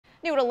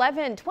New at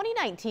 11,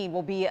 2019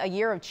 will be a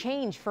year of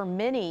change for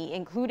many,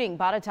 including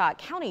Botetourt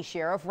County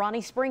Sheriff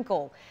Ronnie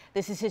Sprinkle.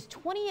 This is his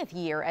 20th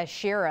year as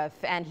sheriff,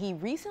 and he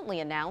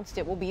recently announced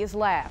it will be his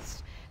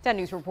last. 10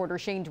 News reporter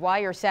Shane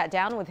Dwyer sat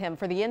down with him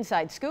for the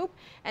Inside Scoop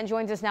and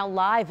joins us now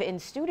live in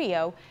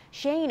studio.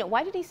 Shane,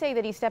 why did he say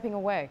that he's stepping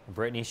away?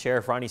 Brittany,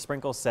 Sheriff Ronnie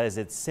Sprinkle says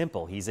it's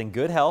simple. He's in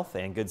good health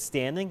and good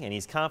standing, and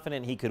he's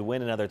confident he could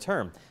win another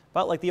term.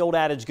 But like the old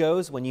adage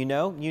goes, when you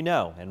know, you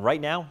know. And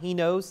right now, he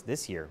knows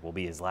this year will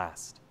be his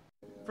last.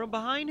 From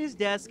behind his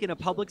desk in a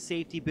public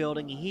safety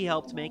building he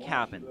helped make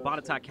happen,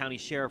 Botetourt County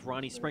Sheriff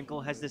Ronnie Sprinkle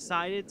has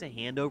decided to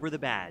hand over the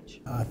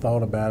badge. I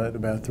thought about it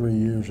about 3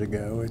 years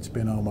ago. It's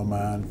been on my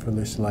mind for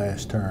this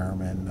last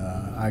term, and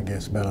I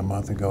guess about a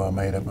month ago I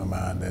made up my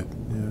mind that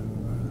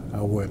I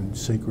wouldn't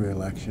seek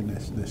re-election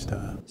this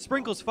time.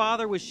 Sprinkle's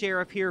father was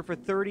sheriff here for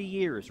 30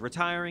 years,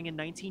 retiring in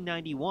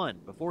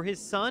 1991 before his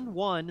son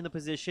won in the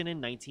position in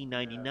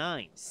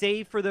 1999.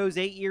 Save for those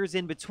 8 years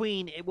in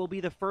between, it will be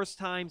the first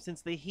time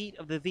since the heat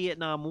of the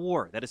Vietnam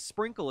War that a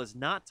Sprinkle is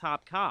not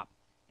top cop.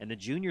 And the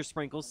junior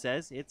Sprinkle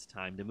says it's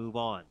time to move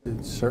on.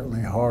 It's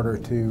certainly harder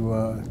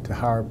to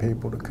hire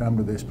people to come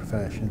to this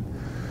profession.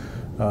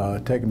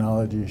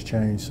 Technology has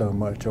changed so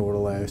much over the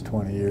last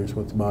 20 years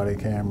with body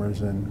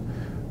cameras and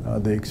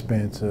the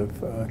expense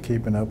of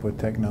keeping up with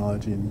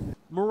technology.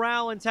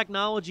 Morale and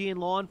technology in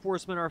law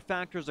enforcement are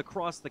factors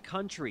across the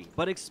country,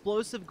 but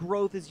explosive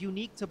growth is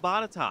unique to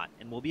Botetourt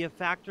and will be a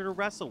factor to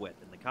wrestle with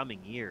in the coming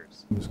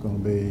years. It's going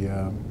to be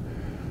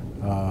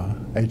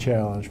a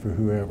challenge for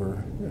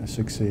whoever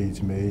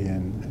succeeds me,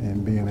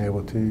 and being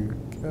able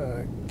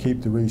to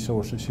keep the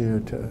resources here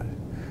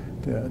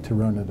to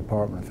run the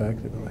department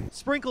effectively.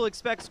 Sprinkle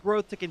expects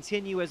growth to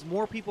continue as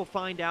more people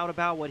find out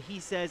about what he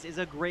says is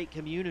a great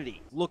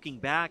community. Looking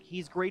back,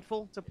 he's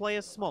grateful to play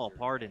a small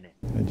part in it.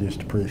 I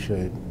just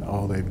appreciate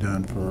all they've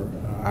done for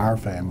our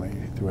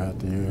family throughout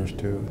the years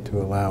to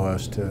allow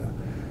us to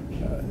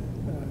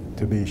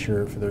be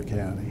sheriff of their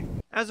county.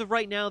 As of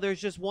right now, there's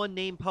just one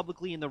name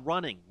publicly in the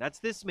running. That's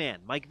this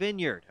man, Mike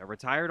Vineyard, a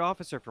retired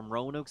officer from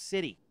Roanoke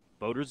City.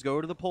 Voters go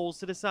to the polls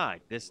to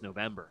decide this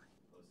November.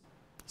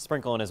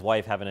 Sprinkle and his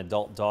wife have an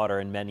adult daughter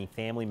and many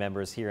family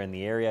members here in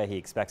the area. He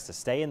expects to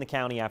stay in the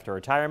county after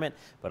retirement,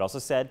 but also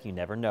said you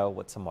never know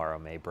what tomorrow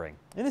may bring.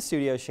 In the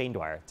studio, Shane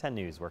Dwyer, 10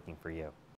 News, working for you.